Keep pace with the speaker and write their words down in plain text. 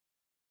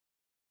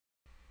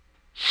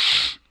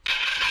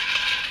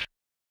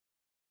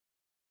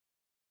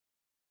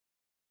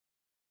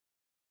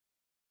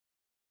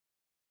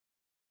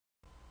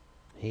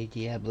Hey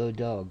Diablo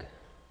Dog,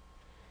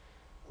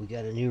 we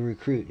got a new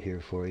recruit here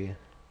for you.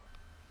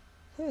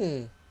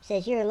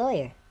 Says you're a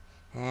lawyer.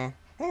 I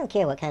don't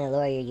care what kind of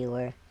lawyer you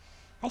were.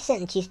 I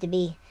sentenced you to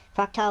be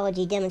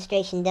proctology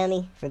demonstration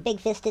dummy for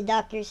big-fisted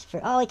doctors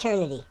for all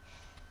eternity.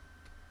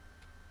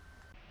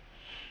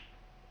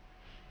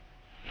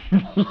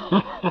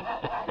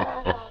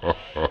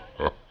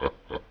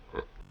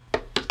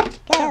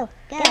 Go,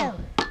 go.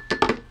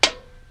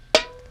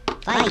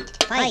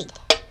 Fight, fight.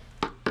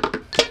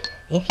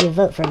 If you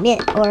vote for Mitt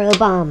or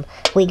Obama,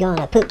 we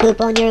gonna poop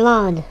on your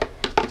lawn.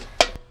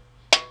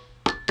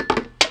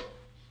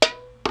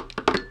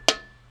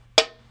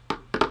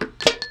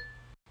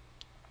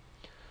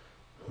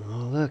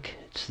 Oh look,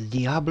 it's the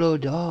Diablo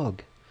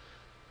Dog.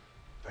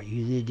 Are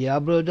you the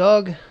Diablo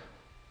Dog?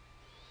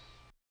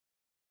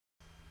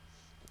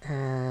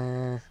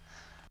 Oh,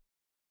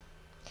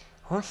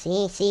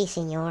 sí,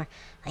 senor.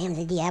 I am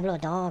the Diablo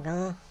Dog,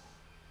 huh?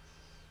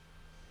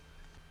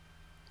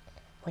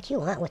 What you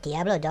want with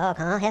Diablo Dog,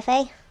 huh,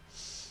 Jefe?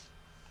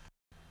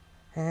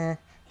 If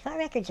our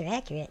records are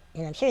accurate,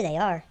 and I'm sure they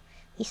are,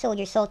 you sold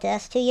your soul to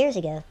us 2 years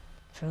ago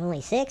for only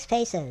 6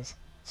 pesos.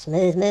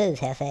 Smooth moves,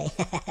 Jefe.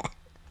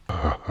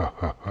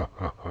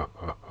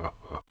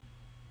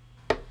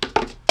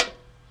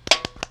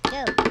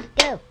 Go,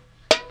 go.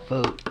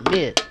 Vote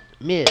Mitt,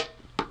 Mitt.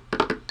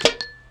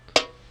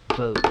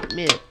 Vote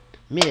Mitt,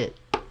 Mitt.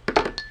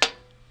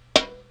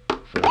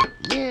 Vote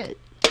Mitt.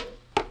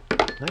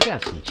 I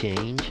got some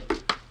change.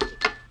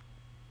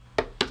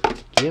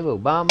 Give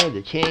Obama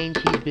the change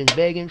he's been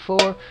begging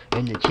for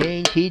and the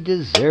change he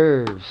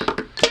deserves.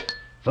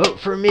 Vote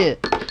for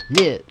Mitt,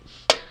 Mitt,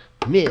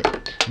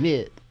 Mitt,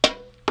 Mitt.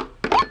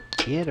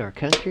 Get our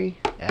country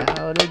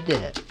out of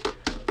debt.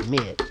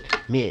 Mitt,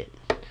 Mitt,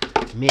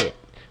 Mitt,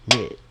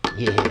 Mitt,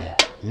 yeah,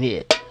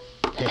 Mitt.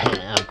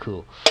 I'm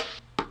cool.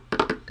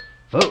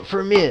 Vote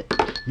for Mitt,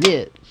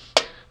 Mitt,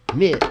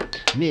 Mitt,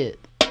 Mitt.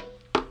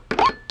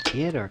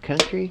 Get our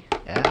country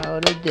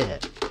out of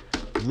debt.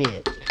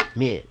 Mitt,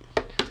 Mitt,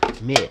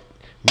 Mitt,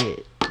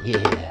 Mitt,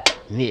 yeah,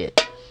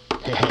 Mitt.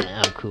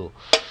 I'm cool.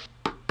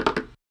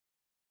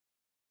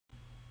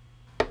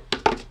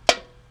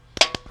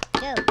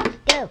 Go,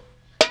 go.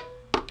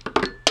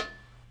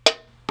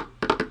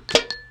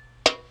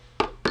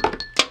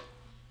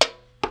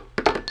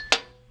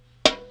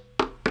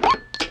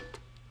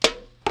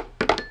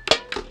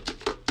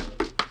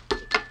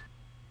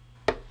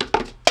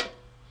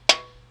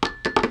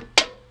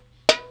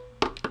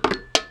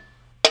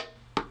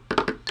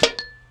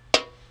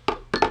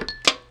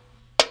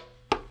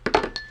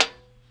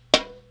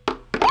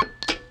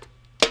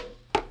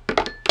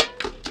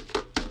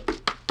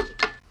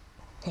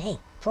 Hey,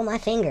 pull my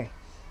finger.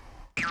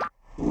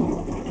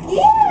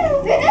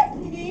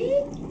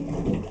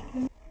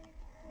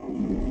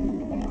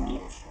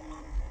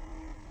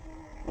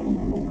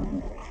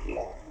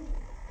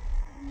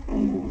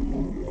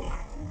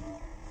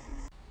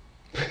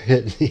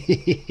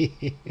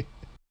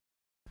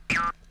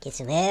 Gets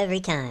him every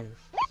time.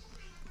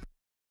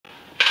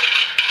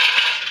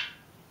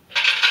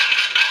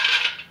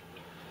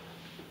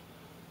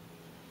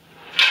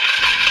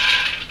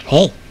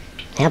 Hey,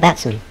 how about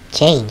some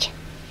change?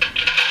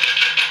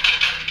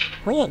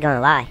 We ain't gonna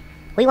lie.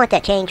 We want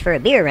that change for a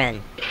beer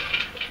run.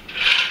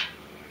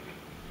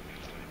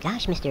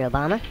 Gosh, Mr.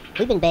 Obama,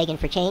 we've been begging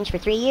for change for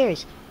 3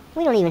 years.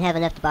 We don't even have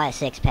enough to buy a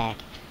 6-pack.